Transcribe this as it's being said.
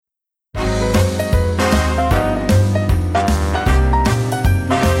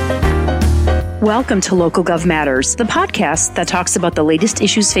Welcome to Local Gov Matters, the podcast that talks about the latest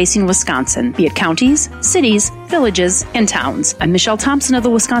issues facing Wisconsin, be it counties, cities, villages, and towns. I'm Michelle Thompson of the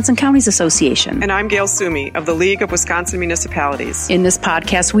Wisconsin Counties Association. And I'm Gail Sumi of the League of Wisconsin Municipalities. In this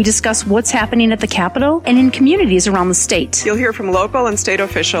podcast, we discuss what's happening at the Capitol and in communities around the state. You'll hear from local and state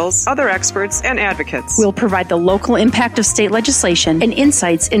officials, other experts, and advocates. We'll provide the local impact of state legislation and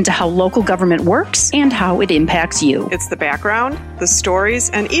insights into how local government works and how it impacts you. It's the background, the stories,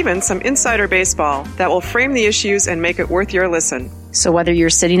 and even some insider baseball that will frame the issues and make it worth your listen. So whether you're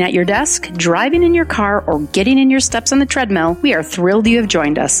sitting at your desk, driving in your car, or getting in your steps on the treadmill, we are thrilled you have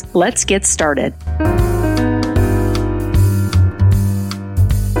joined us. Let's get started.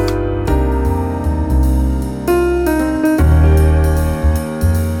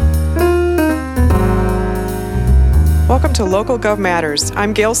 Welcome to Local Gov Matters.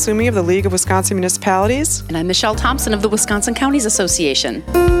 I'm Gail Sumi of the League of Wisconsin Municipalities. And I'm Michelle Thompson of the Wisconsin Counties Association.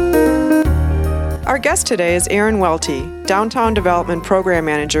 Our guest today is Erin Welty, Downtown Development Program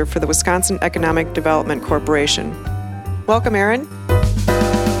Manager for the Wisconsin Economic Development Corporation. Welcome, Erin.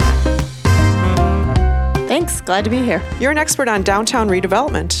 Thanks. Glad to be here. You're an expert on downtown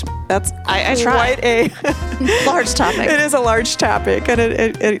redevelopment. That's I try. quite a large topic. It is a large topic, and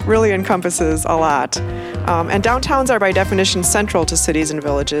it really encompasses a lot. And downtowns are by definition central to cities and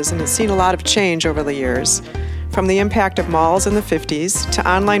villages, and it's seen a lot of change over the years. From the impact of malls in the 50s to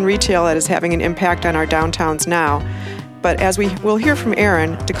online retail that is having an impact on our downtowns now. But as we will hear from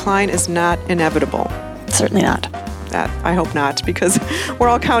Erin, decline is not inevitable. Certainly not. That I hope not, because we're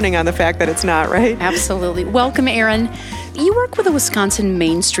all counting on the fact that it's not, right? Absolutely. Welcome, Erin. You work with the Wisconsin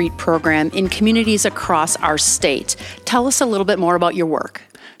Main Street program in communities across our state. Tell us a little bit more about your work.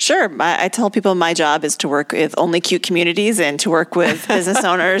 Sure. I tell people my job is to work with only cute communities and to work with business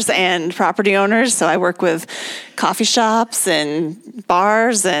owners and property owners. So I work with coffee shops and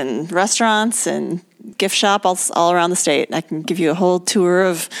bars and restaurants and gift shops all around the state. And I can give you a whole tour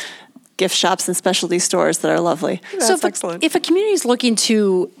of gift shops and specialty stores that are lovely. That's excellent. If a community is looking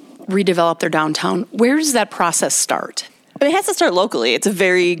to redevelop their downtown, where does that process start? I mean, it has to start locally. It's a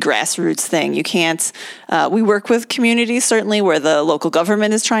very grassroots thing. You can't, we work with communities certainly where the local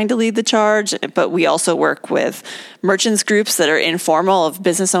government is trying to lead the charge, but we also work with merchants groups that are informal of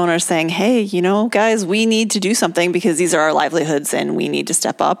business owners saying, hey, guys, we need to do something because these are our livelihoods and we need to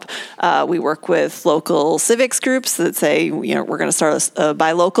step up. We work with local civics groups that say, we're going to start a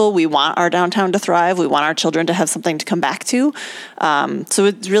buy local. We want our downtown to thrive. We want our children to have something to come back to. So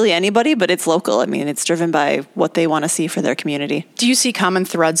it's really anybody, but it's local. I mean, it's driven by what they want to see for their community. Do you see common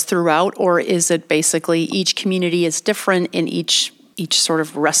threads throughout, or is it basically each community is different and each sort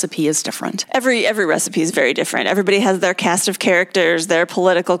of recipe is different? Every recipe is very different. Everybody has their cast of characters, their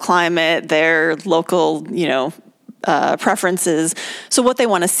political climate, their local, preferences. So what they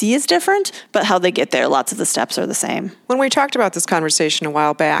want to see is different, but how they get there, lots of the steps are the same. When we talked about this conversation a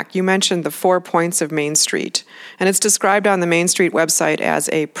while back, you mentioned the 4 points of Main Street, and it's described on the Main Street website as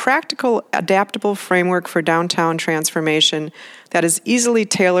a practical, adaptable framework for downtown transformation that is easily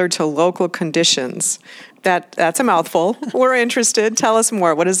tailored to local conditions. That's a mouthful. We're interested. Tell us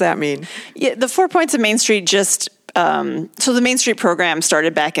more. What does that mean? Yeah, the 4 points of Main Street so the Main Street program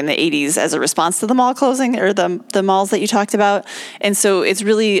started back in the 80s as a response to the mall closing or the malls that you talked about. And so it's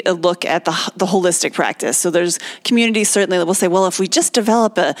really a look at the holistic practice. So there's communities certainly that will say, well, if we just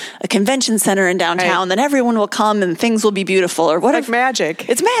develop a convention center in downtown, then everyone will come and things will be beautiful. Or what like magic.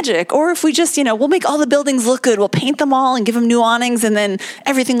 It's magic. Or if we just, we'll make all the buildings look good. We'll paint them all and give them new awnings and then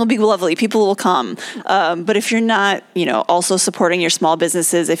everything will be lovely. People will come. But if you're not, also supporting your small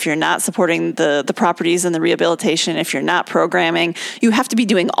businesses, if you're not supporting the properties and the rehabilitation, if you're not programming, you have to be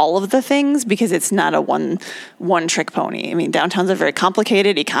doing all of the things because it's not a one trick pony. I mean, downtowns are very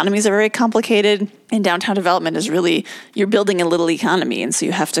complicated, economies are very complicated, and downtown development is really, you're building a little economy, and so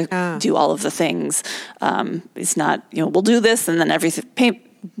you have to do all of the things. It's not, we'll do this, and then everything, paint,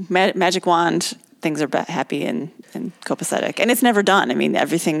 magic wand, things are happy and copacetic. And it's never done. I mean,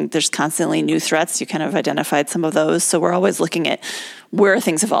 there's constantly new threats. You kind of identified some of those. So we're always looking at where are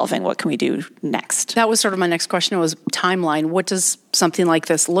things evolving? What can we do next? That was sort of my next question was timeline. What does something like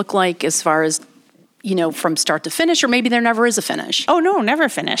this look like as far as from start to finish, or maybe there never is a finish? Oh, no, never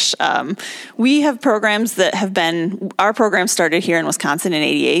finish. We have programs that our program started here in Wisconsin in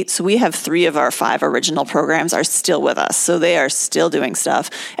 88, so we have 3 of our 5 original programs are still with us, so they are still doing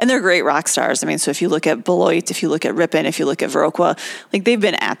stuff, and they're great rock stars. I mean, so if you look at Beloit, if you look at Ripon, if you look at Viroqua, they've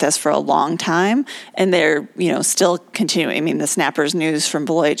been at this for a long time, and they're, still continuing. I mean, the Snappers news from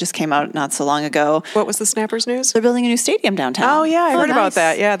Beloit just came out not so long ago. What was the Snappers news? They're building a new stadium downtown. Oh, yeah, I heard about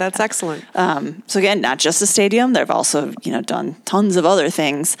that. Yeah, that's excellent. So again, again, not just a stadium. They've also, done tons of other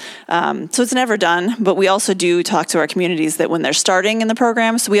things. So it's never done. But we also do talk to our communities that when they're starting in the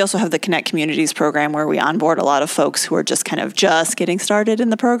program. So we also have the Connect Communities program where we onboard a lot of folks who are just kind of just getting started in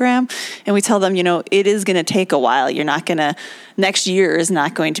the program. And we tell them, it is going to take a while. You're not going to, next year is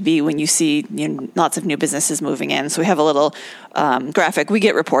not going to be when you see lots of new businesses moving in. So we have a little graphic. We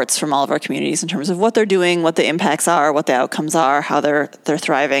get reports from all of our communities in terms of what they're doing, what the impacts are, what the outcomes are, how they're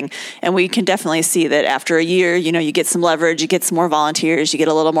thriving. And we can definitely see that after a year, you get some leverage, you get some more volunteers, you get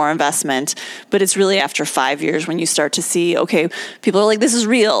a little more investment. But it's really after 5 years when you start to see, okay, people are like, this is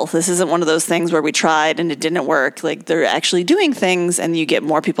real. This isn't one of those things where we tried and it didn't work. Like, they're actually doing things, and you get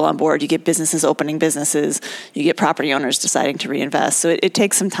more people on board. You get businesses opening businesses. You get property owners deciding to reinvest. So it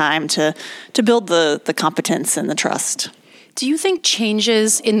takes some time to build the competence and the trust. Do you think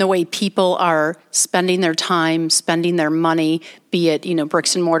changes in the way people are spending their time, spending their money, be it,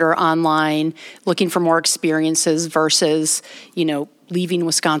 bricks and mortar, online, looking for more experiences versus, leaving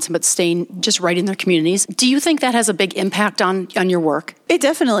Wisconsin but staying just right in their communities? Do you think that has a big impact on your work? It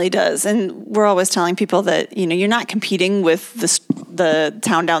definitely does. And we're always telling people that, you're not competing with the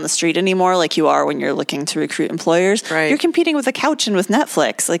town down the street anymore like you are when you're looking to recruit employers. Right. You're competing with the couch and with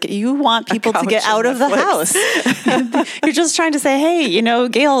Netflix. Like, you want people to get out of the house. You're just trying to say, hey,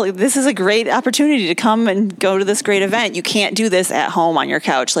 Gail, this is a great opportunity to come and go to this great event. You can't do this at home on your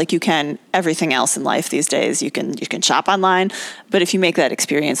couch like you can everything else in life these days. You can shop online, but if you make that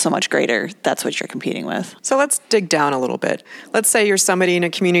experience so much greater, that's what you're competing with. So let's dig down a little bit. Let's say you're somebody in a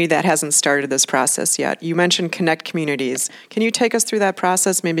community that hasn't started this process yet. You mentioned Connect Communities. Can you take us through that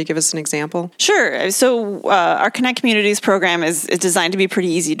process? Maybe give us an example? Sure. So our Connect Communities program is designed to be pretty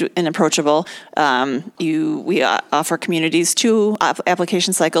easy and approachable. We offer communities 2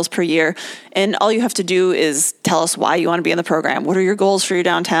 application cycles per year, and all you have to do is tell us why you want to be in the program. What are your goals for your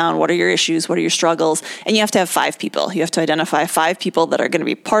downtown? What are your issues? What are your struggles? And you have to have 5 people. You have to identify 5 people that are going to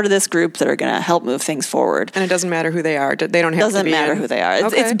be part of this group that are going to help move things forward. And it doesn't matter who they are. They don't have to be. Doesn't matter who they are.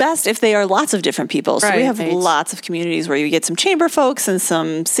 Okay. It's best if they are lots of different people. So we have Right. lots of communities where you get some chamber folks and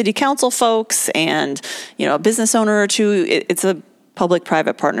some city council folks and, a business owner or two. It's a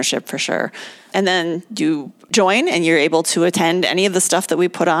public-private partnership for sure. And then you join and you're able to attend any of the stuff that we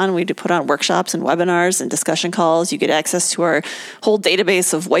put on. We do put on workshops and webinars and discussion calls. You get access to our whole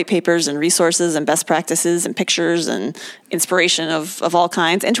database of white papers and resources and best practices and pictures and inspiration of all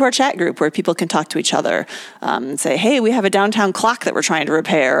kinds, and to our chat group where people can talk to each other and say, hey, we have a downtown clock that we're trying to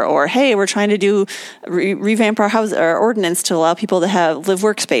repair, or hey, we're trying to do revamp our ordinance to allow people to have live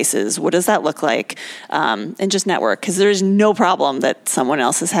workspaces. What does that look like? And just network, because there's no problem that someone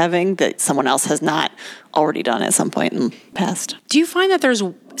else is having that someone else has not already done at some point in the past. Do you find that there's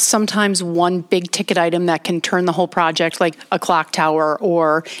sometimes one big ticket item that can turn the whole project, like a clock tower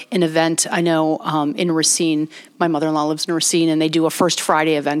or an event? I know in Racine, my mother-in-law lives in Racine, and they do a First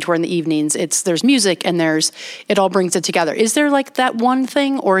Friday event where in the evenings there's music and it all brings it together. Is there like that one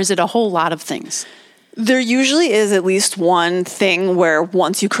thing, or is it a whole lot of things? There usually is at least one thing where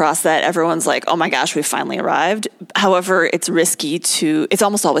once you cross that, everyone's like, oh my gosh, we finally arrived. However, it's risky it's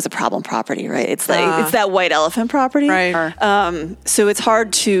almost always a problem property, right? It's like, it's that white elephant property. Right. So it's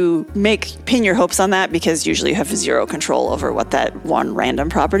hard to pin your hopes on that because usually you have zero control over what that one random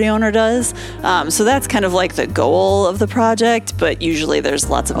property owner does. So that's kind of like the goal of the project, but usually there's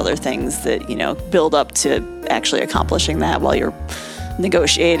lots of other things that, build up to actually accomplishing that while you're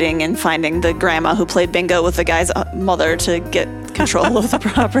negotiating and finding the grandma who played bingo with the guy's mother to get control of the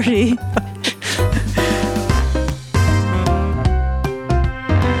property.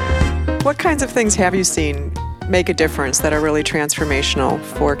 What kinds of things have you seen make a difference that are really transformational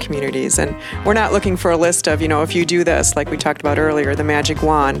for communities? And we're not looking for a list of, if you do this, like we talked about earlier, the magic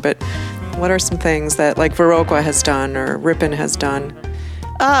wand, but what are some things that like Viroqua has done or Ripon has done?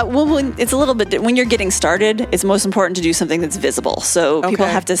 It's a little bit, when you're getting started, it's most important to do something that's visible. So people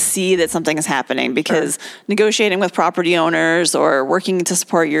have to see that something is happening, because negotiating with property owners or working to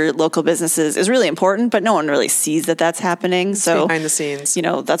support your local businesses is really important, but no one really sees that that's happening. So behind the scenes,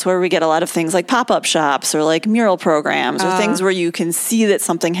 that's where we get a lot of things like pop-up shops or like mural programs or things where you can see that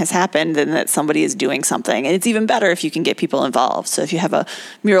something has happened and that somebody is doing something. And it's even better if you can get people involved. So if you have a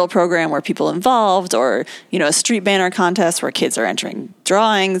mural program where people involved, or, a street banner contest where kids are entering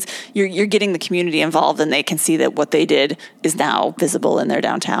drawings, you're getting the community involved, and they can see that what they did is now visible in their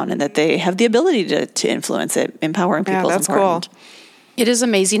downtown and that they have the ability to influence it. Empowering people is important. Cool. It is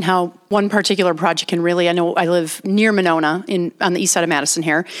amazing how one particular project can really, I know I live near Monona on the east side of Madison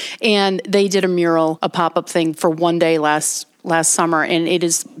here, and they did a pop-up thing for one day last summer, and it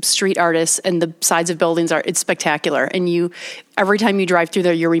is street artists, and the sides of buildings it's spectacular. And every time you drive through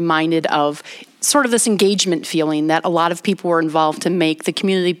there, you're reminded of sort of this engagement feeling that a lot of people were involved to make the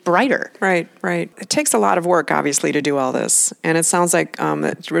community brighter. Right. It takes a lot of work, obviously, to do all this. And it sounds like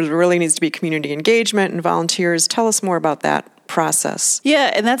it really needs to be community engagement and volunteers. Tell us more about that process. Yeah,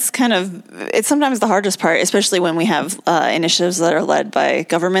 and that's it's sometimes the hardest part, especially when we have initiatives that are led by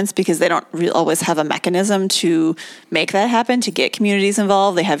governments, because they don't always have a mechanism to make that happen, to get communities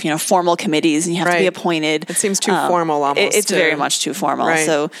involved. They have, formal committees and you have to be appointed. It seems too formal almost. It's very much too formal. Right.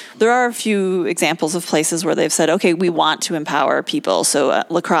 So there are a few examples of places where they've said, okay, we want to empower people. So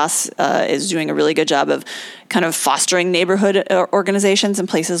La Crosse is doing a really good job of kind of fostering neighborhood organizations in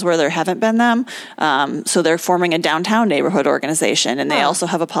places where there haven't been them. So they're forming a downtown neighborhood organization, and they also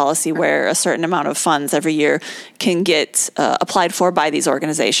have a policy where a certain amount of funds every year can get applied for by these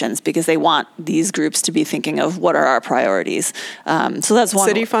organizations, because they want these groups to be thinking of what are our priorities. So that's one.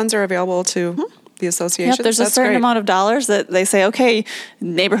 City funds are available to the associations? Yep, there's a certain amount of dollars that they say, okay,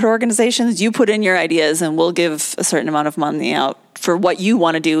 neighborhood organizations, you put in your ideas and we'll give a certain amount of money out for what you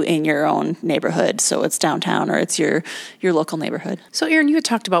want to do in your own neighborhood. So it's downtown or it's your local neighborhood. So Erin, you had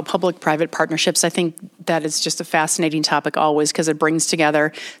talked about public-private partnerships. I think that is just a fascinating topic always, because it brings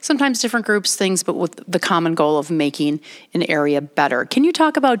together sometimes different groups, things, but with the common goal of making an area better. Can you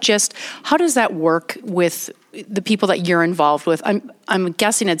talk about just how does that work with the people that you're involved with? I'm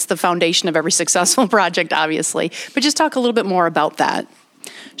guessing it's the foundation of every successful project, obviously, but just talk a little bit more about that.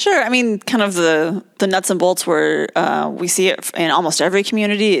 Sure. I mean, kind of the nuts and bolts where we see it in almost every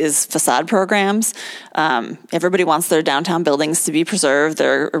community is facade programs. Everybody wants their downtown buildings to be preserved.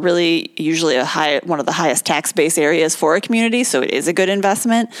 They're really usually one of the highest tax base areas for a community, so it is a good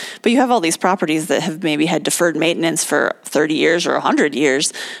investment. But you have all these properties that have maybe had deferred maintenance for 30 years or 100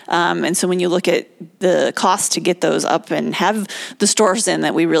 years. And so when you look at the cost to get those up and have the stores in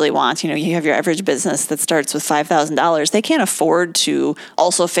that we really want, you have your average business that starts with $5,000. They can't afford to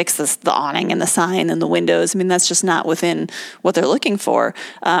also fix the awning and the sign and the windows. I mean, that's just not within what they're looking for.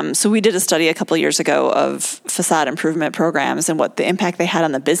 So we did a study a couple of years ago of facade improvement programs and what the impact they had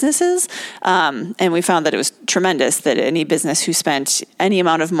on the businesses. And we found that it was tremendous, that any business who spent any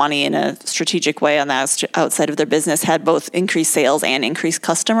amount of money in a strategic way on that outside of their business had both increased sales and increased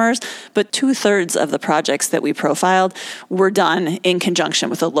customers. But 2/3 of the projects that we profiled were done in conjunction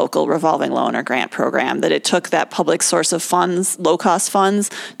with a local revolving loan or grant program, that it took that public source of funds, low-cost funds,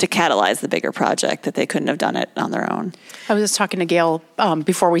 to catalyze the bigger project, that they couldn't have done it on their own. I was just talking to Gail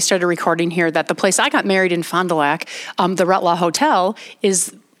before we started recording here that the place I got married in Fond du Lac, the Retlaw Hotel,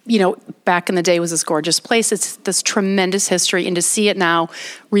 is, back in the day was this gorgeous place. It's this tremendous history, and to see it now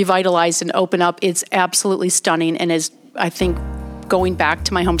revitalized and open up, it's absolutely stunning, and is, I think, going back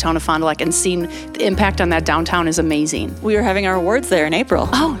to my hometown of Fond du Lac and seeing the impact on that downtown is amazing. We were having our awards there in April.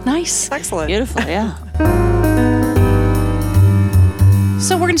 Oh, nice. Excellent. Beautiful, yeah.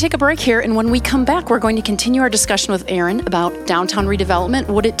 So we're going to take a break here, and when we come back, we're going to continue our discussion with Erin about downtown redevelopment,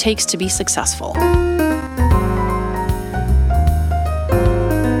 what it takes to be successful.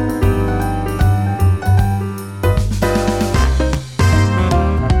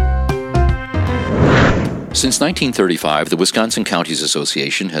 Since 1935, the Wisconsin Counties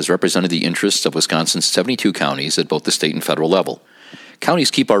Association has represented the interests of Wisconsin's 72 counties at both the state and federal level.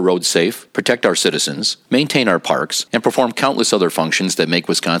 Counties keep our roads safe, protect our citizens, maintain our parks, and perform countless other functions that make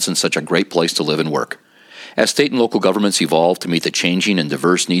Wisconsin such a great place to live and work. As state and local governments evolve to meet the changing and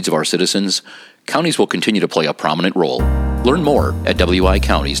diverse needs of our citizens, counties will continue to play a prominent role. Learn more at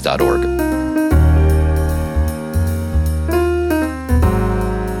wicounties.org.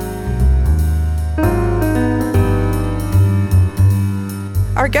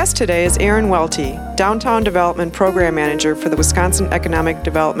 Our guest today is Erin Welty, Downtown Development Program Manager for the Wisconsin Economic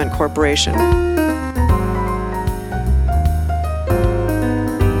Development Corporation.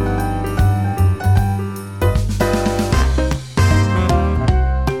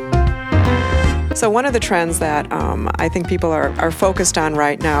 So one of the trends that I think people are focused on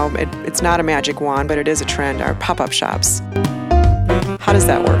right now, it's not a magic wand, but it is a trend, are pop-up shops. How does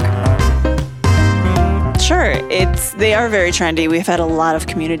that work? Sure. They are very trendy. We've had a lot of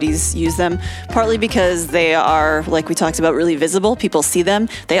communities use them, partly because they are, like we talked about, really visible. People see them.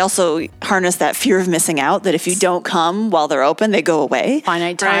 They also harness that fear of missing out, that if you don't come while they're open, they go away.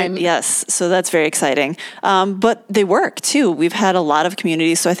 Finite time. Right? Yes. So that's very exciting. But they work, too. We've had a lot of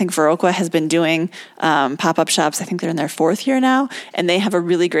communities. So I think Viroqua has been doing pop-up shops. I think they're in their 4th year now. And they have a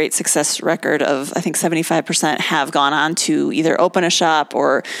really great success record of, I think 75% have gone on to either open a shop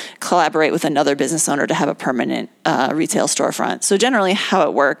or collaborate with another business owner to have a permanent retail storefront. So generally how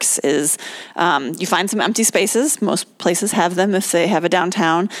it works is you find some empty spaces. Most places have them if they have a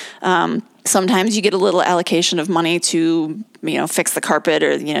downtown. Sometimes you get a little allocation of money to fix the carpet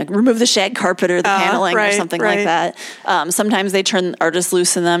or, remove the shag carpet or the paneling or something like that. Sometimes they turn artists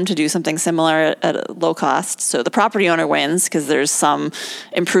loose in them to do something similar at a low cost. So the property owner wins because there's some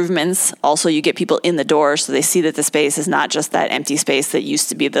improvements. Also, you get people in the door so they see that the space is not just that empty space that used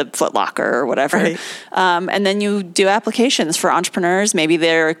to be the Foot Locker or whatever. Right. And then you do applications for entrepreneurs. Maybe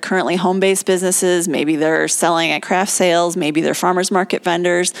they're currently home-based businesses. Maybe they're selling at craft sales. Maybe they're farmers market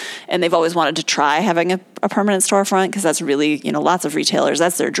vendors. And they've always wanted to try having a permanent storefront because that's really, lots of retailers,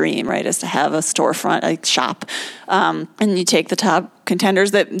 that's their dream, right, is to have a storefront, a shop. And you take the top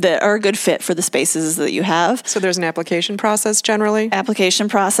contenders that are a good fit for the spaces that you have. So there's an application process generally? Application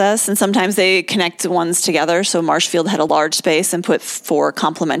process, and sometimes they connect ones together. So Marshfield had a large space and put 4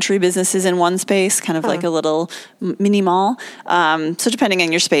 complementary businesses in one space, kind of like a little mini mall. So depending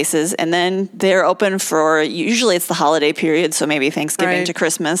on your spaces. And then they're open for, usually it's the holiday period, so maybe Thanksgiving to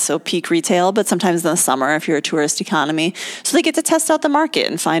Christmas, so peak retail, but sometimes in the summer if you're a tourist economy. So they get to test out the market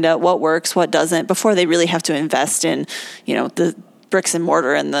and find out what works, what doesn't, before they really have to invest in, the bricks and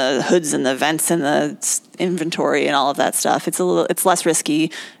mortar and the hoods and the vents and the inventory and all of that stuff. It's less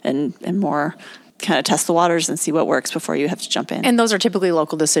risky and more kind of test the waters and see what works before you have to jump in. And those are typically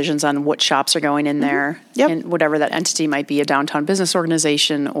local decisions on what shops are going in there. Yep. And whatever that entity might be, a downtown business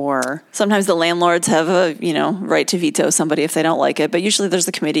organization or... Sometimes the landlords have a, right to veto somebody if they don't like it. But usually there's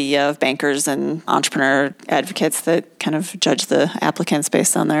a committee of bankers and entrepreneur advocates that kind of judge the applicants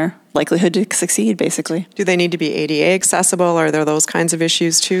based on their likelihood to succeed, basically. Do they need to be ADA accessible? Are there those kinds of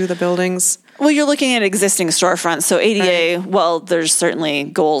issues too, the buildings? Well, you're looking at existing storefronts. So ADA, well, there's certainly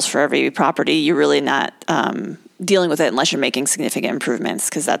goals for every property. You're really not dealing with it unless you're making significant improvements,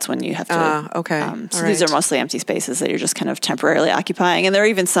 because that's when you have to. So these are mostly empty spaces that you're just kind of temporarily occupying. And there are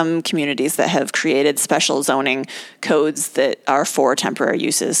even some communities that have created special zoning codes that are for temporary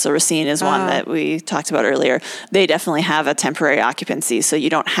uses. So Racine is one that we talked about earlier. They definitely have a temporary occupancy, so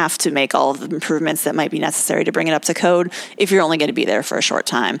you don't have to make all of the improvements that might be necessary to bring it up to code if you're only going to be there for a short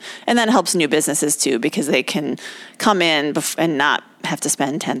time. And that helps new businesses too, because they can come in and not have to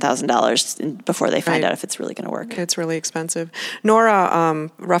spend $10,000 before they find out if it's really going to work. It's really expensive. Nora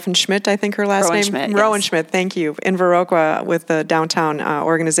Ruffen-Schmidt, I think her last name. Schmidt, Rowan Schmidt, thank you. In Viroqua, with the downtown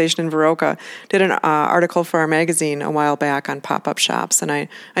organization in Viroqua, did an article for our magazine a while back on pop-up shops. And I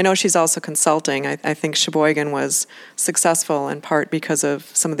know she's also consulting. I think Sheboygan was successful in part because of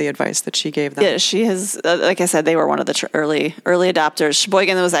some of the advice that she gave them. Yeah, she has, like I said, they were one of the early adopters.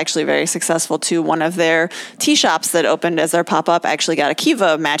 Sheboygan was actually very successful too. One of their tea shops that opened as their pop-up actually got a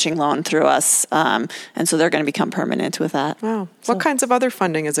Kiva matching loan through us, and so they're going to become permanent with that. Wow. So. What kinds of other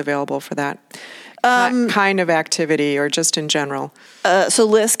funding is available for that kind of activity, or just in general? So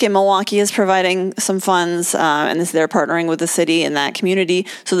LISC in Milwaukee is providing some funds, and they're partnering with the city in that community.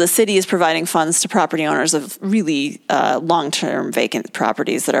 So the city is providing funds to property owners of really long-term vacant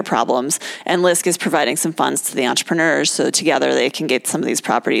properties that are problems, and LISC is providing some funds to the entrepreneurs. So together they can get some of these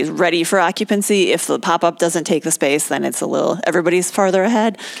properties ready for occupancy. If the pop-up doesn't take the space, then it's everybody's farther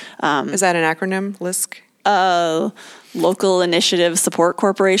ahead. Is that an acronym, LISC? Local Initiative Support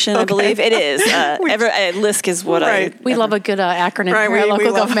Corporation, I believe it is. LISC is what we love a good acronym here at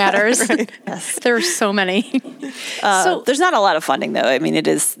Local Gov Matters. Yes, there are so many. So there's not a lot of funding, though. I mean,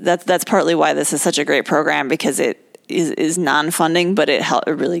 that's partly why this is such a great program, because it is non-funding, but it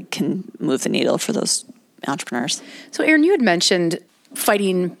really can move the needle for those entrepreneurs. So, Erin, you had mentioned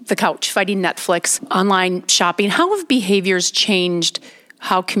fighting the couch, fighting Netflix, online shopping. How have behaviors changed?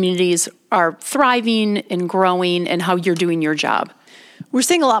 How communities are thriving and growing, and how you're doing your job? We're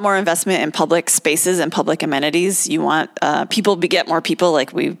seeing a lot more investment in public spaces and public amenities. You want people to get more people.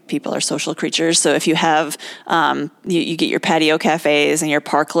 People are social creatures. So if you have, you get your patio cafes and your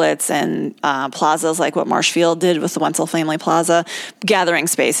parklets and plazas like what Marshfield did with the Wenzel Family Plaza. Gathering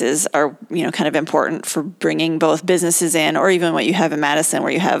spaces are, kind of important for bringing both businesses in, or even what you have in Madison,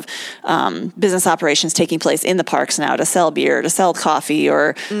 where you have business operations taking place in the parks now to sell beer, to sell coffee,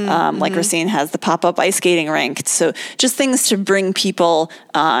 or like Racine has the pop-up ice skating rink. So just things to bring people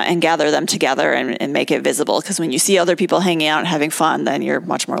and gather them together and make it visible. Because when you see other people hanging out and having fun, then you're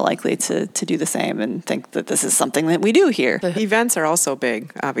much more likely to do the same and think that this is something that we do here. The events are also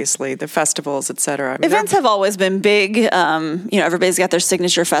big, obviously, the festivals, et cetera. Events have always been big. Everybody's got their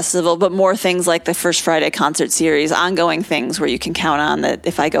signature festival, but more things like the First Friday concert series, ongoing things where you can count on that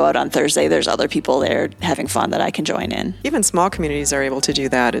if I go out on Thursday, there's other people there having fun that I can join in. Even small communities are able to do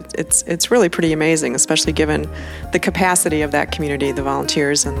that. It's really pretty amazing, especially given the capacity of that community, the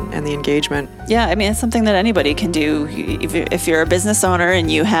volunteers and the engagement. Yeah, I mean, it's something that anybody can do. If you're a business owner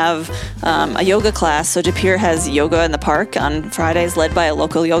and you have a yoga class, so De Pere has yoga in the park on Fridays led by a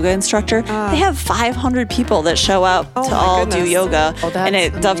local yoga instructor. They have 500 people that show up to all do yoga. And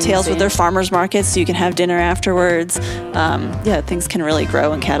it dovetails with their farmers markets, so you can have dinner afterwards. Things can really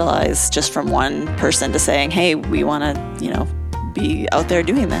grow and catalyze just from one person to saying, hey, we want to, be out there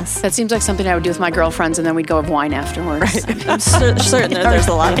doing this. That seems like something I would do with my girlfriends, and then we'd go have wine afterwards. Right. I'm certain there's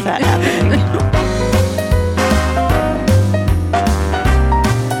a lot of that happening.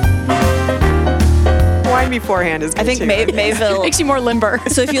 Wine beforehand is good, I think too. Mayville makes you more limber.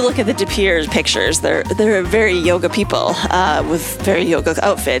 So if you look at the De Pere pictures, they're very yoga people with very yoga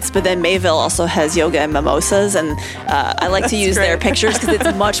outfits. But then Mayville also has yoga and mimosas, and I like to use their pictures because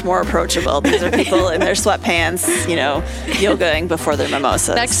it's much more approachable. These are people in their sweatpants, yogaing before their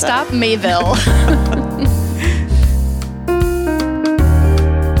mimosas. Next stop, Mayville.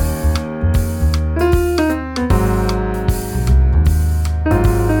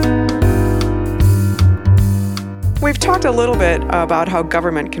 We've talked a little bit about how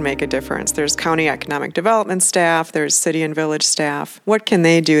government can make a difference. There's county economic development staff, there's city and village staff. What can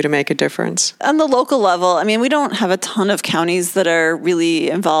they do to make a difference? On the local level, I mean, we don't have a ton of counties that are really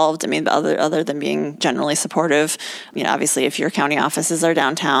involved. I mean, other than being generally supportive. Obviously, if your county offices are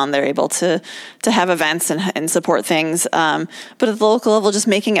downtown, they're able to have events and support things. But at the local level, just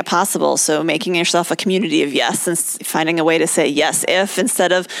making it possible. So making yourself a community of yes, and finding a way to say yes if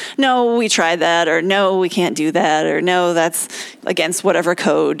instead of no, we tried that, or no, we can't do that, or no, that's against whatever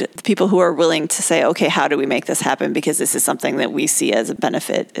code. The people who are willing to say, okay, how do we make this happen? Because this is something that we see as a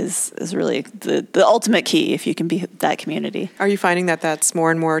benefit is really the ultimate key if you can be that community. Are you finding that that's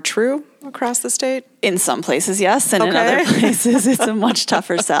more and more true across the state? In some places, yes, and in other places, it's a much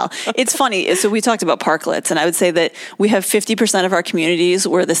tougher sell. It's funny. So we talked about parklets, and I would say that we have 50% of our communities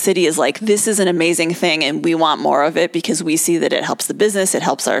where the city is like, this is an amazing thing, and we want more of it because we see that it helps the business, it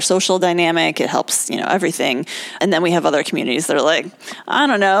helps our social dynamic, it helps, everything. And then we have other communities that are like, I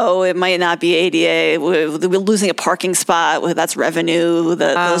don't know, it might not be ADA, we're losing a parking spot, that's revenue,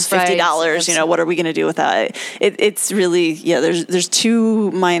 those $50, what are we going to do with that? It's really, there's two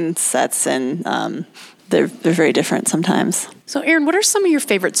mindsets, and they're very different sometimes. So, Erin, what are some of your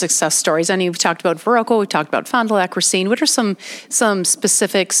favorite success stories? I know we've talked about Viroqua, we've talked about Fond du Lac, Racine. What are some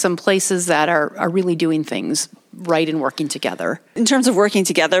specifics, some places that are really doing things right and working together? In terms of working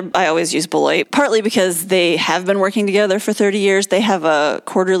together, I always use Beloit, partly because they have been working together for 30 years. They have a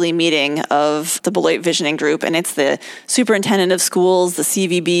quarterly meeting of the Beloit Visioning Group, and it's the superintendent of schools, the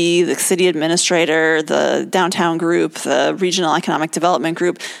CVB, the city administrator, the downtown group, the regional economic development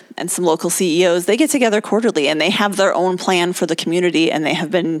group, and some local CEOs. They get together quarterly, and they have their own plan for the community, and they have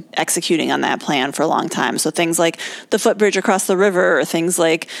been executing on that plan for a long time. So things like the footbridge across the river, or things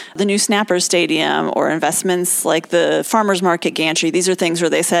like the new Snappers Stadium, or investments like the farmers market gantry. These are things where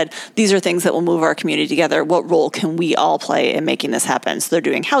they said, these are things that will move our community together. What role can we all play in making this happen? So they're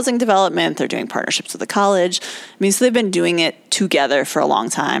doing housing development, they're doing partnerships with the college. So they've been doing it together for a long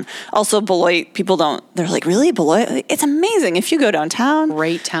time. Also, Beloit, they're like, really, Beloit? It's amazing. If you go downtown,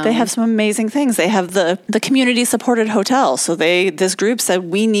 great town. They have some amazing things. They have the community-supported hotel. So this group said,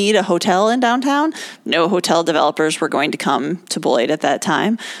 we need a hotel in downtown. No hotel developers were going to come to Beloit at that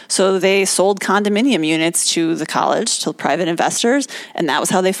time. So they sold condominium units to the college, to private investors, and that was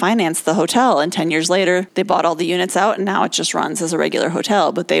how they financed the hotel. And 10 years later, they bought all the units out, and now it just runs as a regular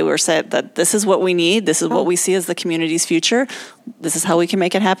hotel. But they were said that this is what we need. This is what we see as the community's future. This is how we can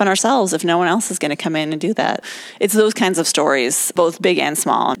make it happen ourselves if no one else is going to come in and do that. It's those kinds of stories, both big and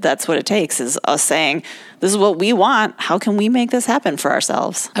small. That's what it takes, is us saying, this is what we want. How can we make this happen for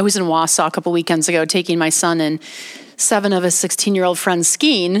ourselves? I was in Wausau a couple weekends ago taking my son and 7 of his 16-year-old friends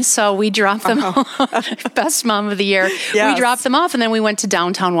skiing. So we dropped them off. Best mom of the year. Yes. We dropped them off, and then we went to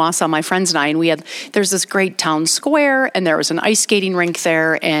downtown Wausau, my friends and I, and there's this great town square, and there was an ice skating rink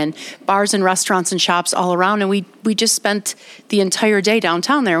there, and bars and restaurants and shops all around, and we just spent the entire day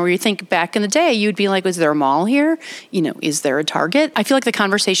downtown there, where you think back in the day, you'd be like, is there a mall here? Is there a Target? I feel like the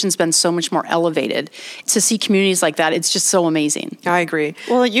conversation's been so much more elevated. To see communities like that, it's just so amazing. I agree.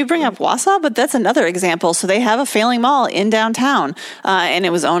 Well, you bring up Wausau, but that's another example. So they have a failing mall in downtown, and it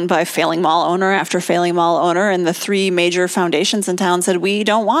was owned by failing mall owner after failing mall owner, and the 3 major foundations in town said, we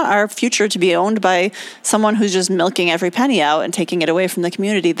don't want our future to be owned by someone who's just milking every penny out and taking it away from the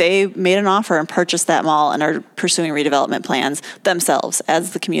community. They made an offer and purchased that mall and are pursuing redevelopment plans themselves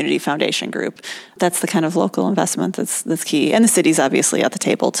as the community foundation group. That's the kind of local investment that's key. And the city's obviously at the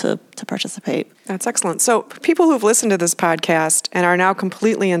table to participate. That's excellent. So people who've listened to this podcast and are now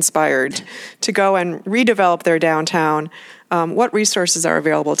completely inspired to go and redevelop their downtown, what resources are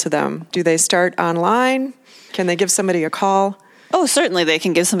available to them? Do they start online? Can they give somebody a call? Oh, certainly they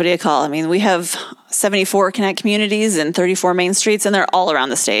can give somebody a call. I mean, we have 74 Connect communities and 34 main streets, and they're all around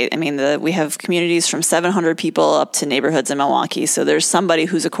the state. I mean, we have communities from 700 people up to neighborhoods in Milwaukee. So there's somebody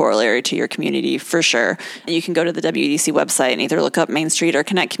who's a corollary to your community for sure. And you can go to the WEDC website and either look up Main Street or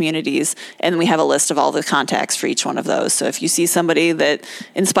Connect communities, and we have a list of all the contacts for each one of those. So if you see somebody that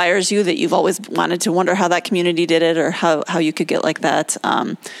inspires you, that you've always wanted to wonder how that community did it or how you could get like that,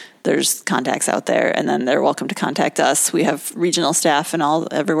 there's contacts out there, and then they're welcome to contact us. We have regional staff and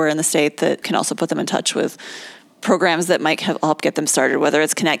everywhere in the state that can also put them in touch with programs that might help get them started, whether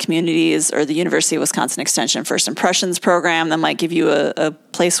it's Connect Communities or the University of Wisconsin Extension First Impressions program that might give you a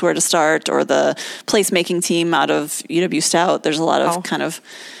place where to start, or the placemaking team out of UW Stout. There's a lot of kind of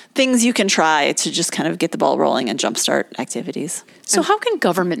things you can try to just kind of get the ball rolling and jumpstart activities. So how can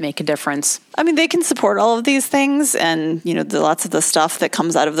government make a difference? I mean, they can support all of these things, and lots of the stuff that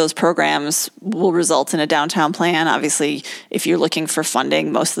comes out of those programs will result in a downtown plan. Obviously, if you're looking for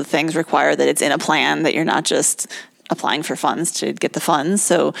funding, most of the things require that it's in a plan, that you're not just applying for funds to get the funds.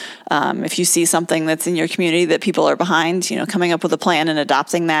 So if you see something that's in your community that people are behind, coming up with a plan and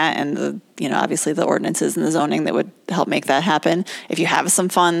adopting that, and obviously the ordinances and the zoning that would help make that happen. If you have some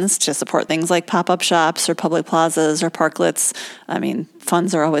funds to support things like pop-up shops or public plazas or parklets, I mean,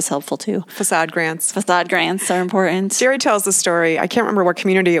 funds are always helpful too. Facade grants. Facade grants are important. Jerry tells the story. I can't remember what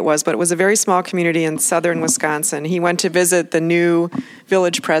community it was, but it was a very small community in southern Wisconsin. He went to visit the new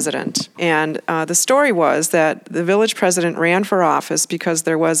village president. And the story was that the village president ran for office because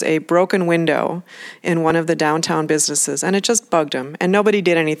there was a broken window in one of the downtown businesses, and it just bugged him. And nobody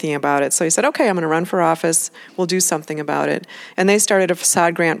did anything about it. So he said, okay, I'm going to run for office. We'll do something about it. And they started a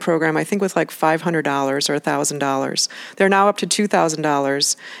facade grant program, I think with like $500 or $1,000. They're now up to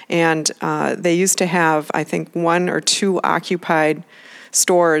 $2,000. And they used to have, I think, 1 or 2 occupied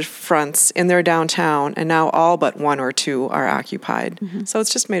store fronts in their downtown, and now all but 1 or 2 are occupied. Mm-hmm. So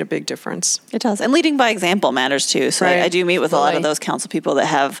it's just made a big difference. It does. And leading by example matters too. So right. I do meet with a lot of those council people that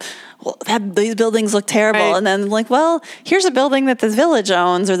have, these buildings look terrible. Right. And then like, well, here's a building that the village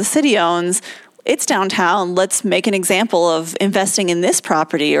owns or the city owns. It's downtown. Let's make an example of investing in this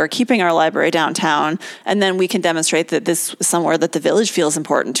property or keeping our library downtown. And then we can demonstrate that this is somewhere that the village feels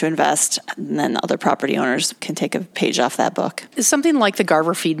important to invest. And then other property owners can take a page off that book. Is something like the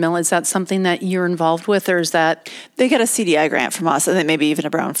Garver Feed Mill, is that something that you're involved with, or is that? They got a CDI grant from us, and then maybe even a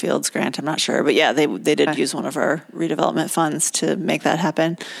Brownfields grant. I'm not sure. But yeah, they did use one of our redevelopment funds to make that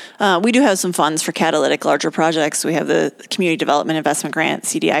happen. We do have some funds for catalytic larger projects. We have the Community Development Investment Grant,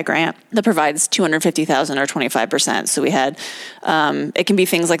 CDI grant, that provides $250,000 or 25%. So we had, it can be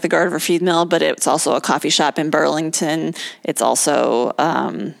things like the Garver Feed Mill, but it's also a coffee shop in Burlington. It's also,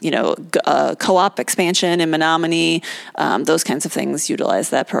 a co-op expansion in Menominee. Those kinds of things utilize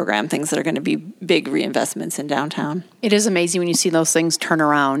that program, things that are going to be big reinvestments in downtown. It is amazing when you see those things turn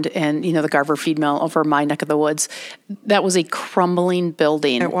around. And, the Garver Feed Mill over my neck of the woods, that was a crumbling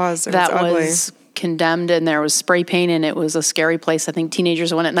building. It was ugly. Was condemned, and there was spray paint, and it was a scary place. I think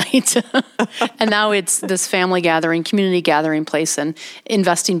teenagers went at night. And now it's this family gathering, community gathering place, and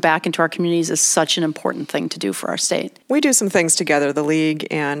investing back into our communities is such an important thing to do for our state. We do some things together, the League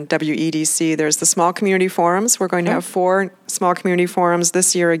and WEDC. There's the small community forums. We're going to have 4 small community forums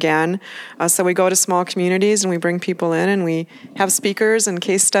this year again. So we go to small communities and we bring people in, and we have speakers and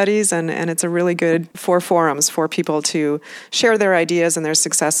case studies, and it's a really good 4 forums for people to share their ideas and their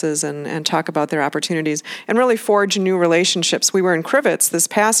successes and talk about their opportunities and really forge new relationships. We were in Crivets this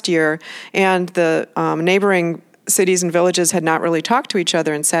past year, and the neighboring cities and villages had not really talked to each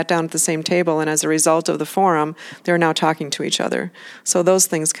other and sat down at the same table, and as a result of the forum, they're now talking to each other. So those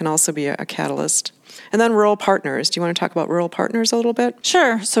things can also be a catalyst. And then Rural Partners. Do you want to talk about Rural Partners a little bit?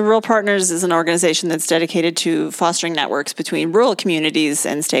 Sure. So Rural Partners is an organization that's dedicated to fostering networks between rural communities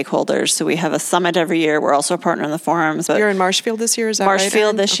and stakeholders. So we have a summit every year. We're also a partner in the forums. But you're in Marshfield this year, is that right?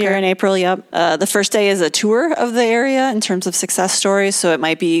 Marshfield this year in April, yep. The first day is a tour of the area in terms of success stories. So it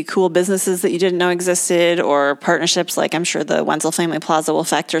might be cool businesses that you didn't know existed, or partnerships like I'm sure the Wenzel Family Plaza will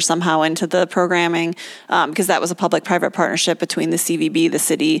factor somehow into the programming, because that was a public-private partnership between the CVB, the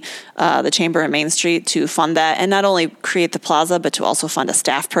city, the Chamber, and Main Street to fund that, and not only create the plaza, but to also fund a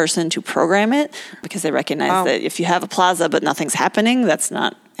staff person to program it, because they recognize that if you have a plaza but nothing's happening, that's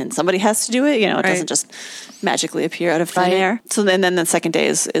not, and somebody has to do it, it doesn't just magically appear out of thin air. So then the second day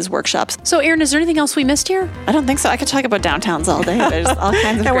is workshops. So Erin, is there anything else we missed here? I don't think so. I could talk about downtowns all day. There's all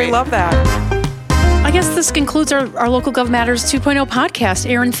kinds of great. We love that. I I guess this concludes our Local Gov Matters 2.0 podcast.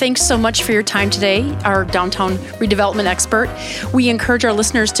 Aaron, thanks so much for your time today, our downtown redevelopment expert. We encourage our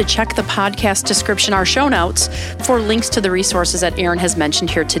listeners to check the podcast description, our show notes, for links to the resources that Aaron has mentioned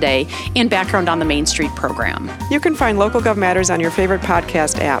here today and background on the Main Street program. You can find Local Gov Matters on your favorite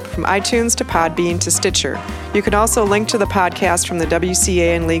podcast app, from iTunes to Podbean to Stitcher. You can also link to the podcast from the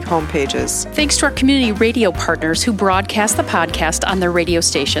WCA and League homepages. Thanks to our community radio partners who broadcast the podcast on their radio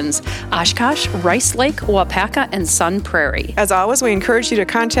stations, Oshkosh, Rice Lake, Wapaka, and Sun Prairie. As always, we encourage you to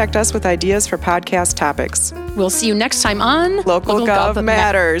contact us with ideas for podcast topics. We'll see you next time on Local Gov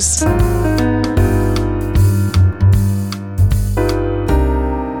Matters.